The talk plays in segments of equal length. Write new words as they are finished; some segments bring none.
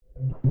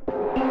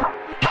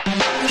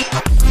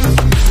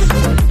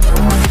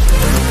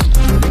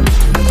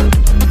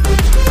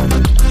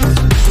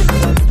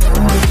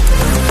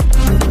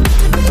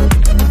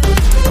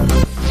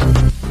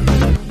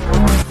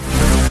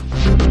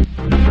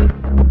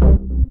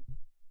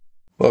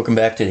Welcome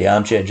back to the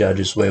Armchair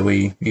Judges, where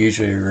we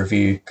usually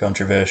review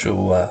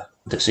controversial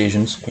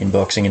decisions in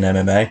boxing and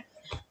MMA.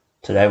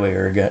 Today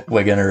we're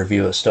going to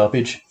review a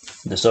stoppage.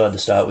 Decided to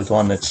start with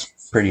one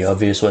that's pretty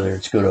obvious whether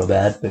it's good or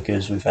bad,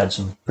 because we've had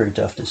some pretty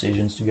tough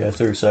decisions to go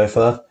through so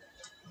far.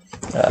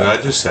 Can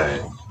I just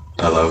say,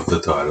 I love the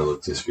title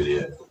of this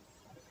video.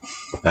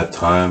 At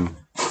time...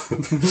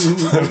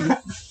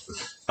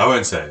 I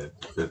won't say it,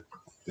 but...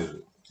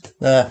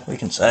 We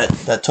can say it.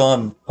 That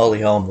time,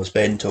 Holly Holm was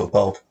beaten to a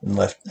pulp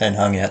and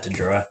hung out to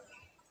dry.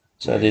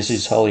 So this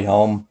is Holly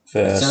Holm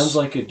versus... It sounds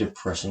like a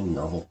depressing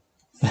novel.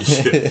 What's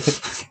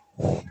It's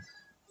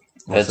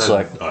that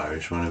like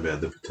Irish one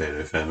about the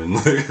potato famine?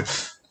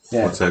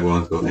 Yeah. What's that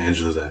one called?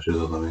 Angela's Ashes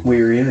or something? We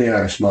really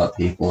are smart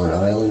people in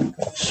Ireland,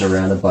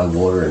 surrounded by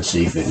water and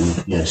seafood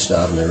and,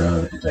 starving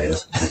around with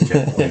potatoes.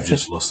 Okay, we've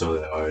just lost all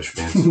our Irish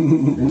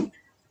fans.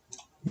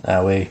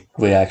 No,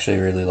 we actually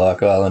really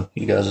like Ireland.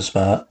 You guys are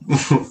smart.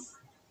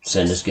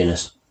 Send us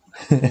Guinness.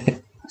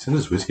 Send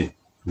us whiskey.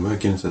 We won't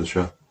Guinness at the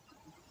shop.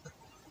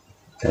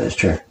 That is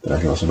true, but I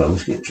can also buy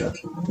whiskey at the shop.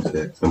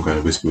 Yeah, some kind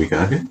of whiskey we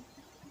can't get?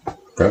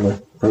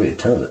 Probably a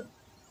ton of it.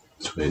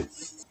 Sweet.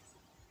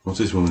 What's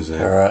this woman's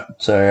name? Alright,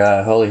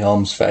 so Holly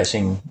Holm's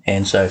facing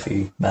Anne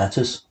Sophie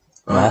Mathis.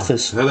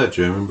 Is that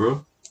German,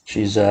 bro?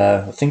 She's,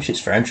 I think she's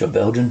French or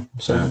Belgian.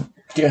 So.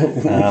 Yeah,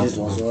 which is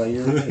also why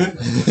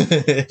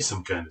you're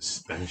Some kind of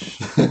Spanish.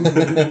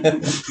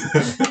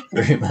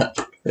 Very much.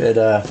 But,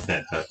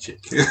 That hot chick.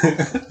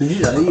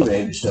 You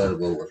maybe started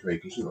World War III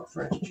because you're not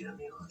French,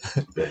 Germany.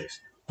 Base.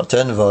 I'll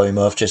turn the volume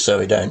off just so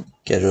we don't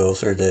get it all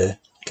through the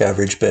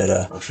coverage, but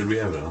Oh, should we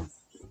have it on?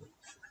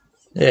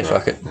 yeah,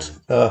 fuck it.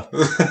 Oh.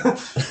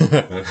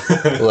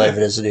 We'll leave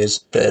it as it is,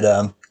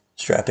 but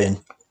strap in.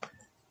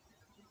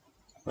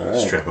 All right.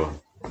 Strap on.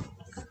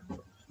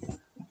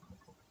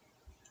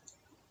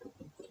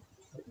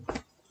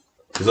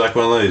 It's like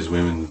one of those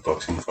women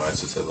boxing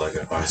fights that's at like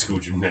a high school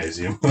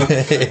gymnasium.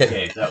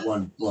 Okay, that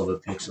one blob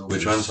of pixels.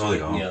 Which one's Holly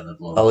Holm? Yeah, the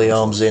blob. Holly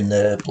Holm's in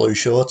the blue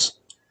shorts,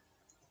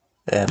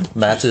 and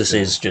Mathis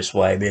is just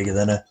way bigger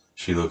than her.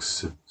 She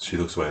looks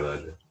way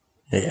larger.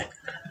 Yeah.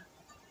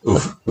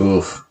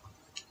 Oof.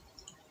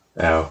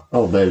 Ow.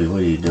 Oh, baby, what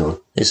are you doing?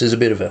 This is a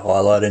bit of a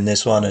highlight in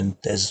this one, and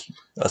there's,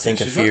 I think,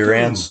 She's a few not doing-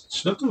 rounds.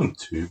 She's not doing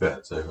too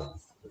bad so far.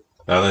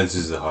 I think this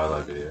is a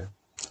highlight video.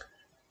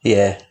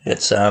 Yeah,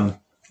 it's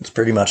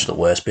pretty much the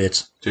worst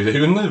bits. Dude,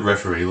 even the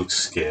referee looks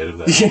scared of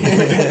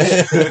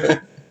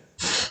that.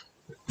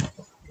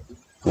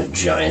 A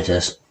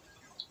giantess.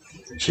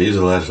 She's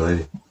a large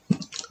lady.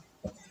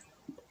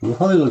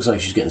 Holly looks like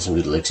she's getting some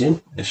good licks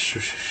in. Yeah,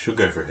 she'll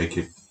go for a head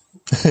kick.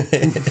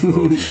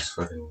 Oh, she's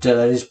fucking... So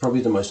that is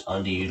probably the most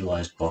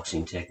underutilized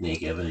boxing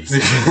technique ever.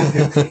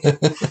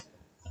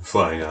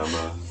 Flying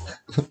armbar.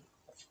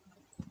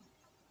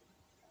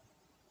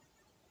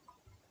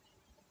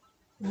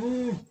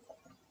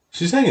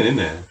 She's hanging in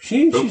there.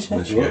 She's there she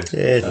hanging goes.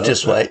 Yeah,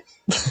 just wait.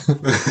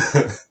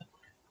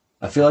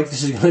 I feel like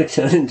this is going to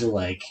turn into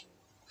like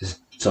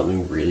just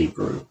something really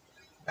brutal.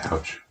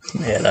 Ouch.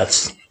 Yeah,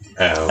 that's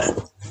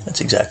Ow.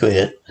 exactly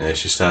it. Yeah,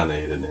 she's starting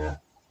to eat it now.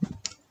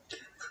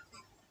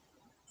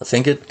 I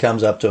think it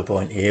comes up to a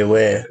point here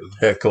where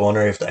her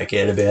corner, if they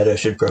cared about her,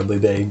 should probably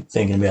be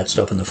thinking about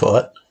stopping the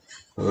fight.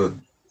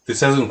 This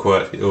hasn't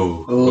quite...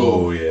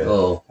 Oh, yeah.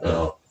 Oh.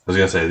 I was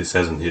going to say, this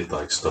hasn't hit,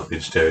 like,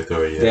 stoppage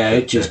territory yet. Yeah,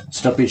 it just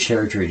stoppage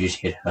territory just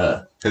hit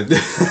her.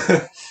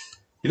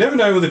 You never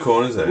know with the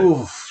corners, though.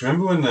 Oof. Do you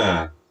remember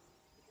when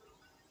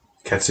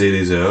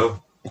Katsides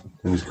Earl,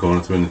 in his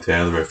corner threw in the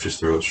towel, the ref just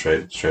threw it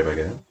straight back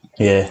out?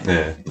 Yeah.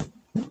 Yeah.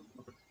 I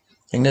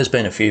think there's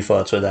been a few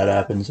fights where that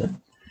happens.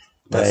 And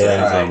That's they, the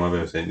only uh, time I've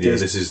ever seen. Yeah,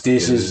 this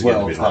is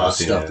well getting a bit past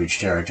nasty now. stoppage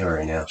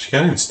territory now. She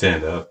can't even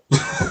stand up.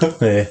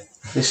 yeah.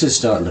 This is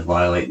starting to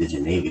violate the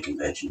Geneva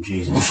Convention.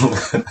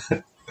 Jesus.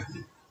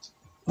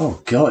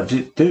 Oh God,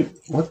 dude,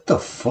 what the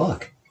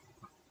fuck?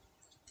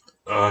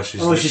 Oh,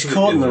 she's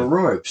caught in the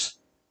ropes.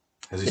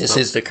 This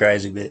is the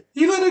crazy bit.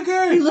 He let her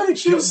go. He let her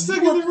She go. was stuck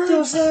in the What the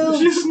ropes. hell?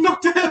 She was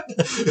knocked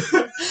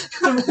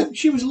out.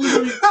 She was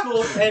literally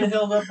caught and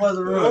held up by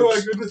the ropes. Oh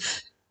my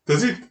goodness.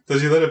 Does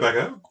he let her back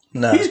up?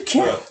 No. He's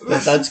kept.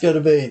 That's got to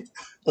be,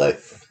 like,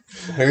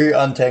 who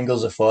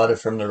untangles a fighter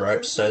from the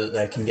ropes so that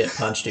they can get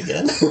punched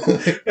again?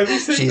 Have you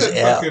seen She's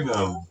that out.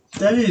 fucking,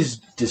 That is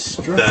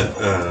destructive.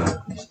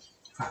 that,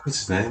 what's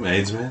his name?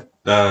 AIDS man?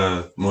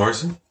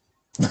 Morrison?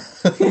 You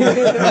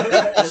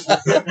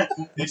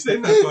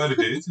seen that fight of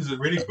dudes? Is it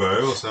Riddick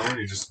Bowe or someone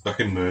who just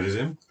fucking murders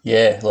him?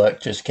 Yeah, like,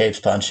 just keeps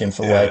punching him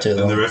for way too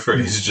long. And the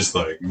referee's just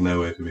like,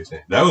 nowhere to be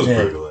seen. That was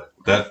brutal, though.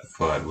 That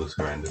fight was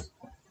horrendous.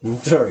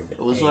 Very good. It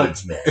was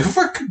AIDS, man. If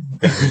I could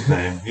remember his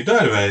name, he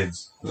died of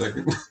AIDS. Like,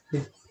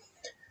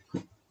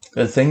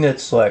 The thing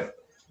that's like,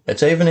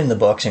 it's even in the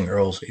boxing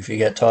rules. If you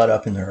get tied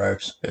up in the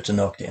ropes, it's a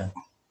knockdown.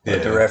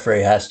 But the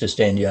referee has to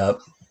stand you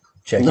up,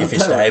 check if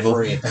you're stable.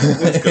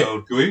 Let's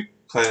go. Can we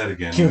play that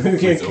again with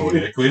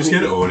audio? Can we just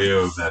get audio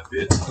of that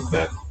bit?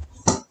 That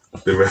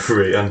the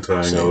referee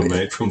untying old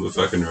mate from the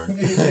fucking room.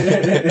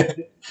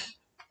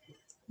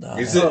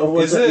 Is there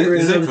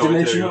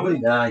commentary on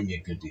it? Nah,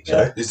 you're good to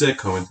go. Is there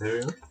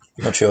commentary on it?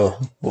 Not sure.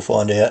 We'll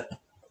find out.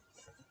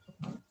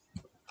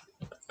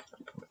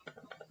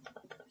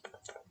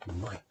 Oh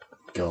my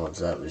God,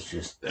 that was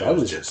just unpleasant.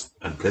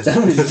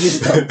 That was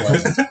just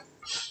unpleasant.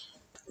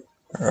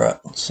 Alright,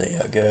 let's see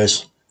how it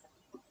goes.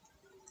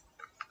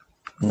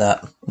 Nah,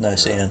 no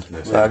sound.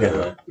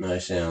 No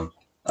sound.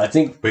 I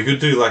think we could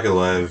do like a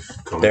live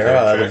commentary. There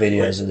are other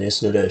videos of this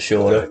that are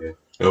shorter. Okay.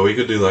 Or we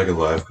could do like a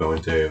live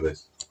commentary of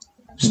this.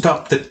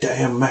 Stop the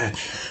damn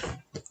match.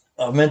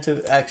 I meant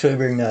to actually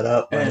bring that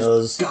up when I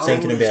was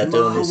thinking about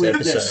doing this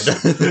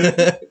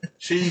episode.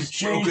 She's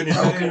broken in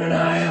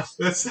half.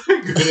 That's so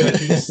good how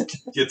she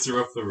just gets her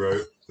off the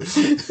rope.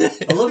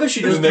 I love how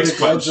she does the next put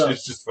her gloves punch on.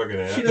 is just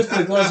fucking out. She does put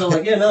her gloves on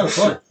like, yeah, no,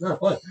 fine.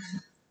 For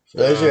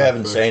those who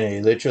haven't seen it, he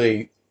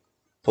literally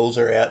pulls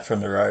her out from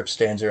the rope,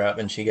 stands her up,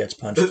 and she gets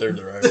punched through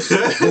the ropes.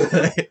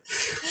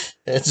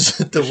 It's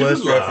the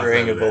worst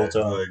refereeing of all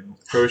time. Like,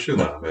 probably should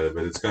laugh at it,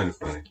 but it's kind of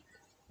funny.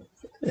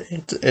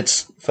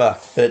 It's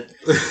fucked, but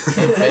in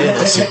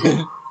fairness,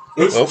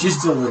 it's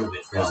just a little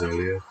bit As funny.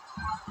 earlier.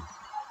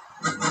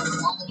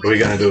 Are we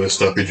going to do a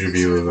stoppage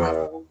review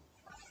of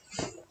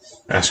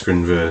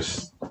Askren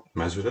versus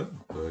Masvidal?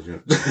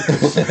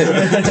 it's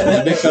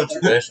a bit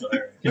controversial, I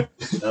reckon.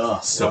 Oh,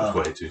 Stopped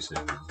way too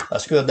soon. I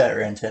scored that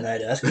round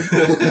 10-8,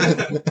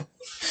 Askren.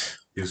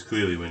 He was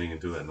clearly winning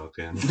until that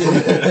knockdown.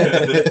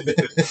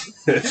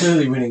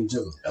 Clearly winning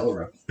until the bell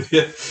rung.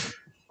 Yeah.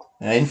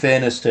 Now, in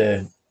fairness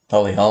to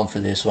Holly Holm for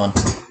this one,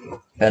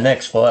 her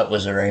next fight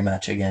was a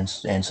rematch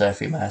against Anne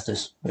Sophie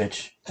Mathis,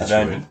 which Did she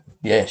win?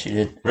 Yeah, she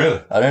did. Really?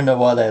 I don't know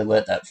why they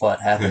let that fight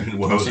happen.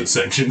 Why was it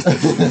sanctioned?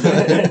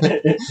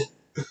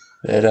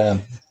 But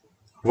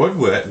What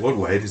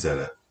weight is that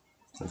at?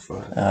 That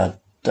fight? I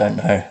don't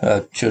know.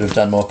 I should have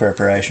done more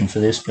preparation for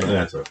this, but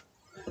That's all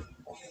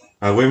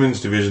right.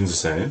 Women's division's the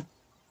same.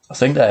 I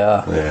think they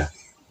are. Yeah.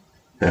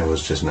 That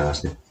was just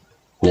nasty.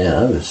 Yeah,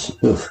 that was.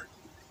 Oof.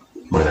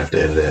 Might have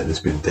to edit out this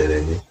bit dead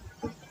ending.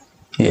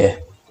 Yeah.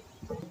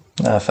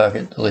 No, fuck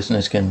it. The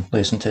listeners can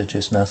listen to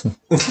just nothing.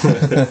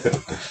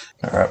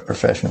 All right,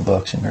 professional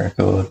boxing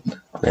record.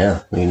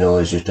 Yeah, we can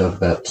always just talk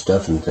about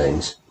stuff and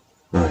things.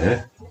 Oh,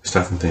 yeah.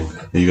 Stuff and things.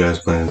 Are you guys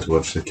planning to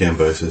watch the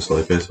Cambosis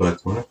Lopez fight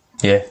tomorrow?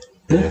 Yeah.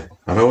 Yeah.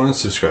 I don't want to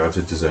subscribe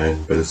to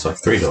DAZN, but it's like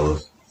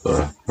 $3.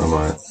 So I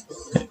might.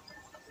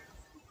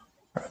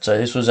 Right, so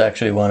this was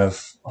actually one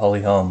of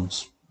Holly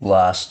Holm's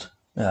last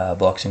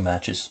boxing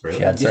matches. Really?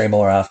 She had 3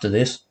 more after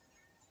this.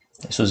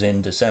 This was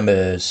in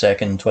December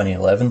 2nd,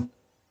 2011.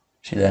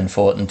 She then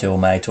fought until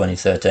May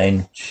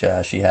 2013.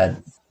 She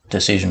had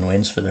decision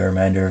wins for the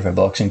remainder of her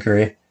boxing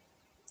career.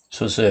 This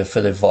was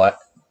for the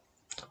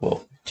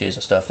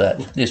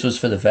This was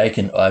for the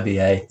vacant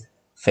IBA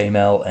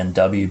female and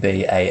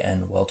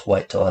WBAN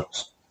welterweight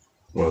titles.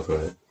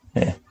 Welterweight.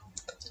 Yeah.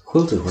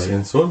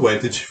 Welterweight. So what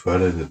weight did she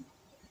fight at the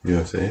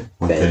UFC?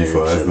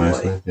 135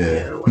 mostly?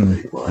 Yeah.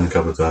 135. And a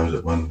couple of times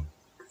at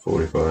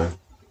 145.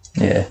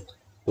 Yeah.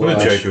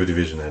 What a joke of a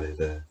division that is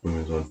there.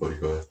 Women's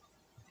 145.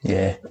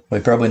 Yeah. We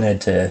probably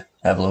need to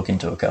have a look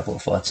into a couple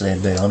of fights there,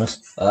 to be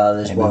honest.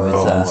 There's Maybe one with,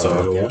 on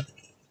Cyborg.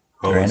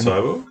 Random?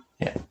 Cyborg?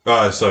 Yeah.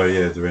 Oh, sorry,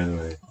 yeah, the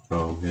random.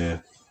 Oh, yeah.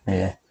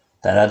 Yeah.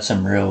 That had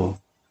some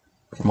real,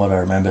 from what I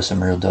remember,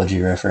 some real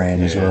dodgy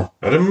refereeing as well.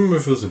 I don't remember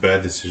if it was a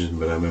bad decision,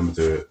 but I remember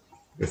the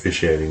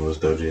officiating was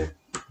dodgy.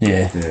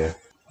 Yeah. Yeah.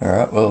 All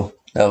right. Well,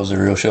 that was a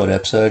real short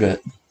episode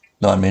at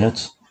 9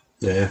 minutes.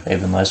 Yeah.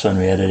 Even less when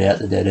we edited out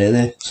the dead air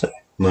there. So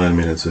 9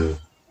 minutes of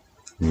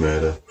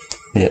murder.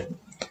 yeah.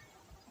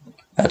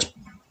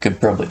 Could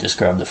probably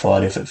describe the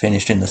fight if it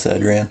finished in the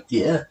 3rd round.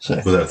 Yeah. So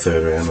Was that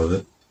 3rd round, was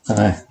it? I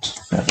know.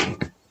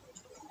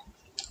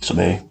 This will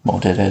be more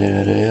dead.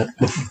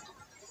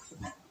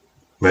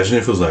 Imagine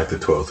if it was like the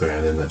 12th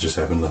round and that just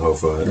happened the whole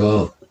fight.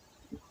 Oh.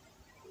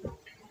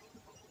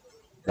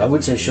 I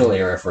would say surely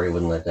a referee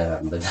wouldn't let that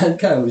happen, but that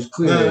guy was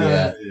clearly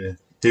Yeah.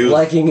 He was,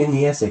 lacking in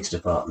the ethics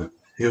department.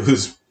 he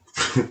was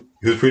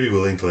pretty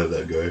willing to let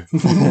that go.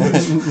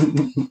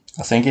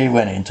 I think he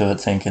went into it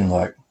thinking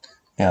like,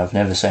 I've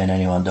never seen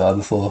anyone die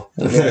before.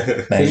 Maybe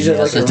He's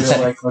just like a now's the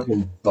real day.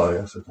 fucking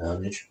boner for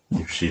poundage.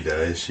 If she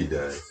dies, she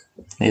dies.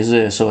 Here's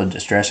the sort of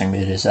distressing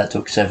bit is that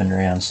took 7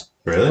 rounds.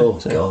 Really? Oh,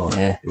 So, God.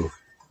 yeah. Oof.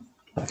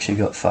 Like she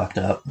got fucked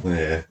up.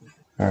 Yeah.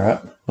 All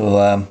right.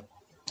 Well,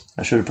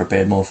 I should have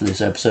prepared more for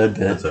this episode, but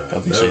That's alright.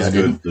 obviously That was I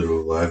a didn't. good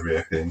little live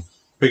reacting.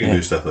 We can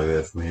do stuff like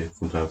that from here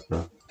from time to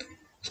time.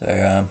 So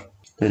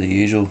do the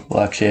usual,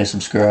 like, share,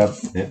 subscribe.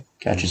 Yeah.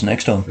 Catch us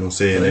next time. We'll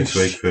see you next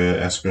week for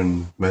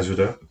Askren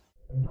Masvidal.